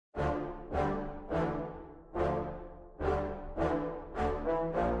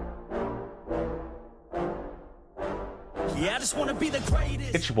Yeah, I just want to be the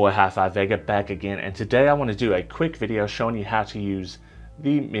greatest. It's your boy HifiVega back again, and today I want to do a quick video showing you how to use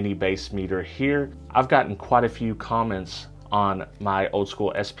the mini bass meter here. I've gotten quite a few comments on my old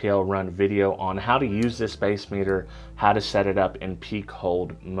school SPL run video on how to use this bass meter, how to set it up in peak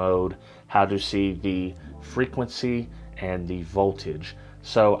hold mode, how to see the frequency and the voltage.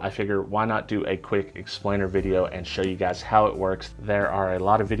 So I figure why not do a quick explainer video and show you guys how it works. There are a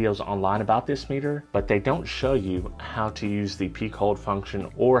lot of videos online about this meter, but they don't show you how to use the peak hold function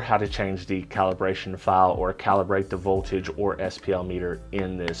or how to change the calibration file or calibrate the voltage or SPL meter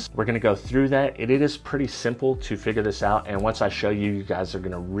in this. We're gonna go through that. It is pretty simple to figure this out, and once I show you, you guys are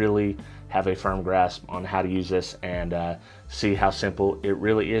gonna really have a firm grasp on how to use this and see how simple it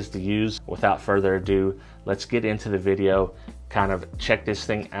really is to use. Without further ado, let's get into the video, kind of check this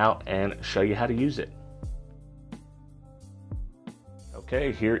thing out and show you how to use it.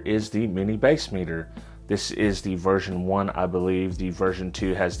 Okay, here is the mini bass meter. This is the version 1, I believe. The version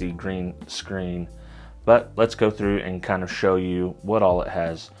 2 has the green screen, but let's go through and kind of show you what all it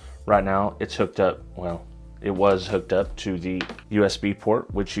has. Right now it's hooked up, well, it was hooked up to the USB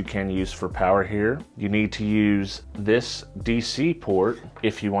port, which you can use for power here. You need to use this DC port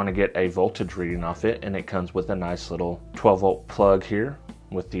if you want to get a voltage reading off it, and it comes with a nice little 12-volt plug here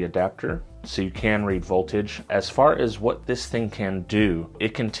with the adapter, so you can read voltage. As far as what this thing can do,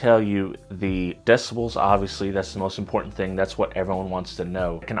 it can tell you the decibels. Obviously, that's the most important thing. That's what everyone wants to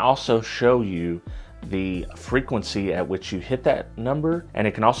know. It can also show you the frequency at which you hit that number, and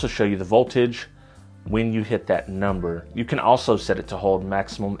it can also show you the voltage when you hit that number. You can also set it to hold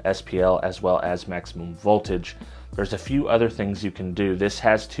maximum SPL as well as maximum voltage. There's a few other things you can do. This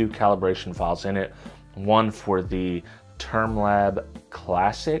has 2 calibration files in it, one for the TermLab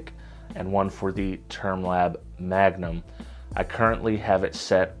Classic and one for the TermLab Magnum. I currently have it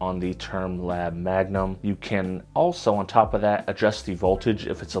set on the TermLab Magnum. You can also, on top of that, adjust the voltage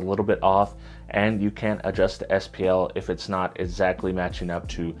if it's a little bit off, and you can adjust the SPL if it's not exactly matching up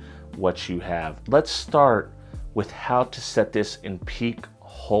to what you have. Let's start with how to set this in peak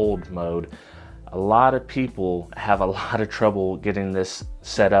hold mode. A lot of people have a lot of trouble getting this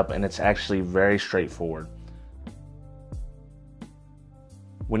set up, and it's actually very straightforward.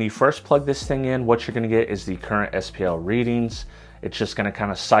 When you first plug this thing in, what you're going to get is the current SPL readings. It's just going to kind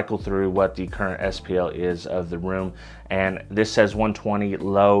of cycle through what the current SPL is of the room, and this says 120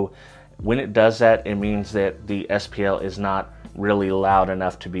 low. When it does that, it means that the SPL is not really loud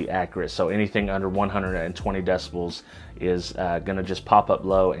enough to be accurate. So anything under 120 decibels is going to just pop up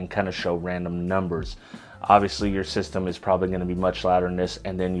low and kind of show random numbers. Obviously your system is probably going to be much louder than this,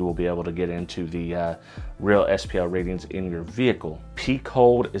 and then you will be able to get into the real SPL readings in your vehicle. Peak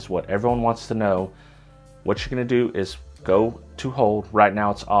hold is what everyone wants to know. What you're going to do is go to hold. Right now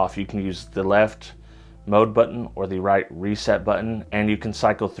it's off. You can use the left mode button or the right reset button, and you can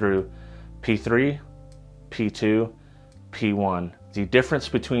cycle through P3, P2, P1. The difference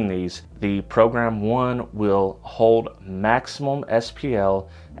between these, the program 1 will hold maximum SPL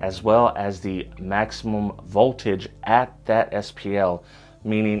as well as the maximum voltage at that SPL,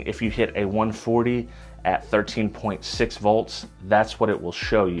 meaning if you hit a 140 at 13.6 volts, that's what it will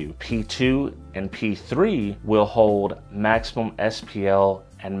show you. P2 and P3 will hold maximum SPL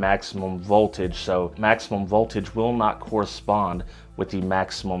and maximum voltage, so maximum voltage will not correspond with the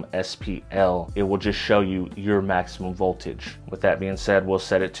maximum SPL. It will just show you your maximum voltage. With that being said, we'll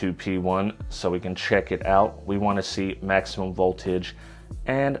set it to P1 so we can check it out. We want to see maximum voltage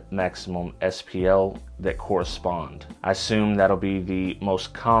and maximum SPL that correspond. I assume that'll be the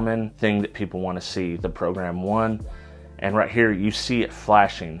most common thing that people want to see, the program 1. And right here you see it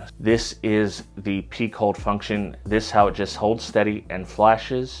flashing. This is the peak hold function. This is how it just holds steady and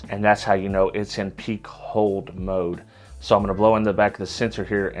flashes, and that's how you know it's in peak hold mode. So I'm going to blow in the back of the sensor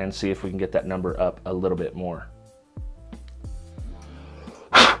here and see if we can get that number up a little bit more.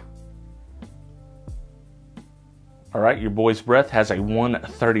 All right, your boy's breath has a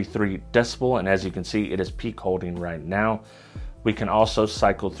 133 decibel, and as you can see, it is peak holding right now. We can also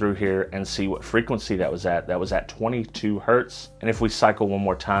cycle through here and see what frequency that was at. That was at 22 Hertz. And if we cycle one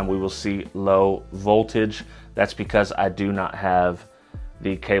more time, we will see low voltage. That's because I do not have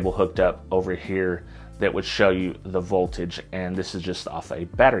the cable hooked up over here that would show you the voltage, and this is just off a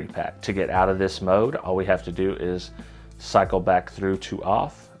battery pack. To get out of this mode, all we have to do is cycle back through to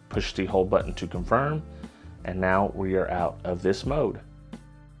off, push the hold button to confirm, and now we are out of this mode.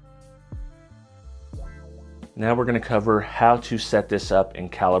 Now we're going to cover how to set this up in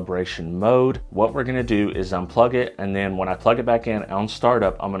calibration mode. What we're going to do is unplug it, and then when I plug it back in on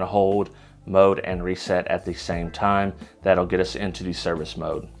startup, I'm going to hold mode and reset at the same time. That'll get us into the service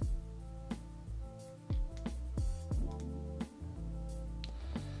mode.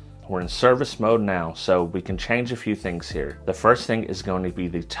 we're in service mode now, so we can change a few things here. The first thing is going to be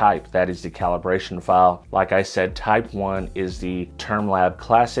the type. That is the calibration file. Like I said, type 1 is the TermLab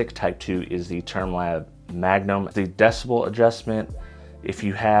Classic, type 2 is the TermLab Magnum. The decibel adjustment, if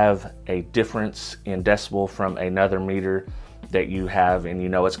you have a difference in decibel from another meter that you have and you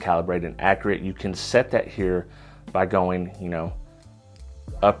know it's calibrated and accurate, you can set that here by going, you know,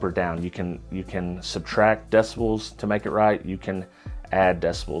 up or down. You can subtract decibels to make it right. You can add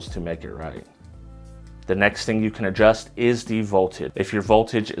decibels to make it right. The next thing you can adjust is the voltage. If your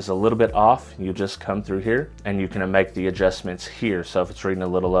voltage is a little bit off, you just come through here and you can make the adjustments here. So if it's reading a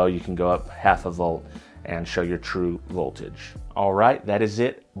little low, you can go up half a volt and show your true voltage. All right, that is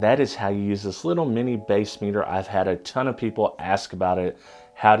it. That is how you use this little mini bass meter. I've had a ton of people ask about it,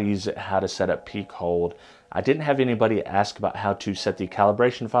 how to use it, how to set up peak hold. I didn't have anybody ask about how to set the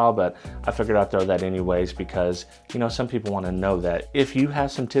calibration file, but I figured I'd throw that anyways because, you know, some people want to know that. If you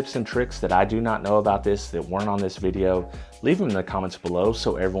have some tips and tricks that I do not know about this, that weren't on this video, leave them in the comments below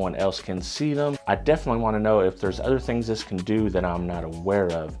so everyone else can see them. I definitely want to know if there's other things this can do that I'm not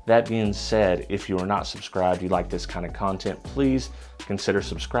aware of. That being said, if you are not subscribed, you like this kind of content, please consider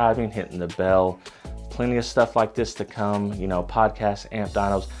subscribing, hitting the bell. Plenty of stuff like this to come, you know, podcasts, amp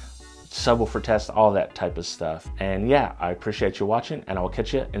dynos, subwoofer test, all that type of stuff. And yeah, I appreciate you watching, and I will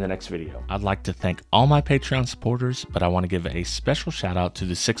catch you in the next video. I'd like to thank all my Patreon supporters, but I want to give a special shout out to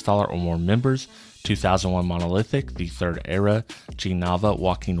the $6 or more members: 2001 Monolithic, The Third Era, G Nava,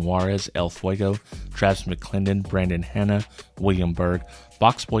 Joaquin Juarez, El Fuego, Travis McClendon, Brandon Hanna, William Berg,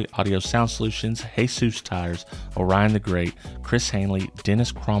 Boxboy Audio Sound Solutions, Jesus Tires, Orion the Great, Chris Hanley,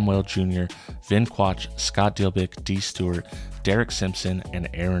 Dennis Cromwell Jr., Vin Quach, Scott Dilbick, D. Stewart, Derek Simpson, and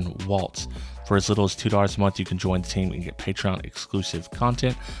Aaron Waltz. For as little as $2 a month, you can join the team and get Patreon exclusive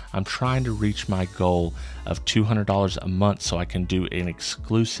content. I'm trying to reach my goal of $200 a month so I can do an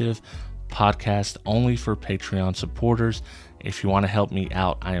exclusive podcast only for Patreon supporters. If you want to help me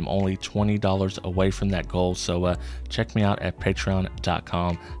out, I am only $20 away from that goal. So check me out at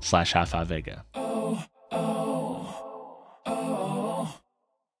patreon.com/HifiVega.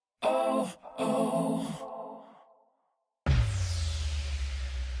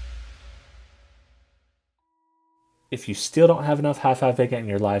 If you still don't have enough HifiVega in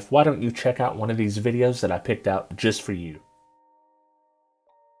your life, why don't you check out one of these videos that I picked out just for you?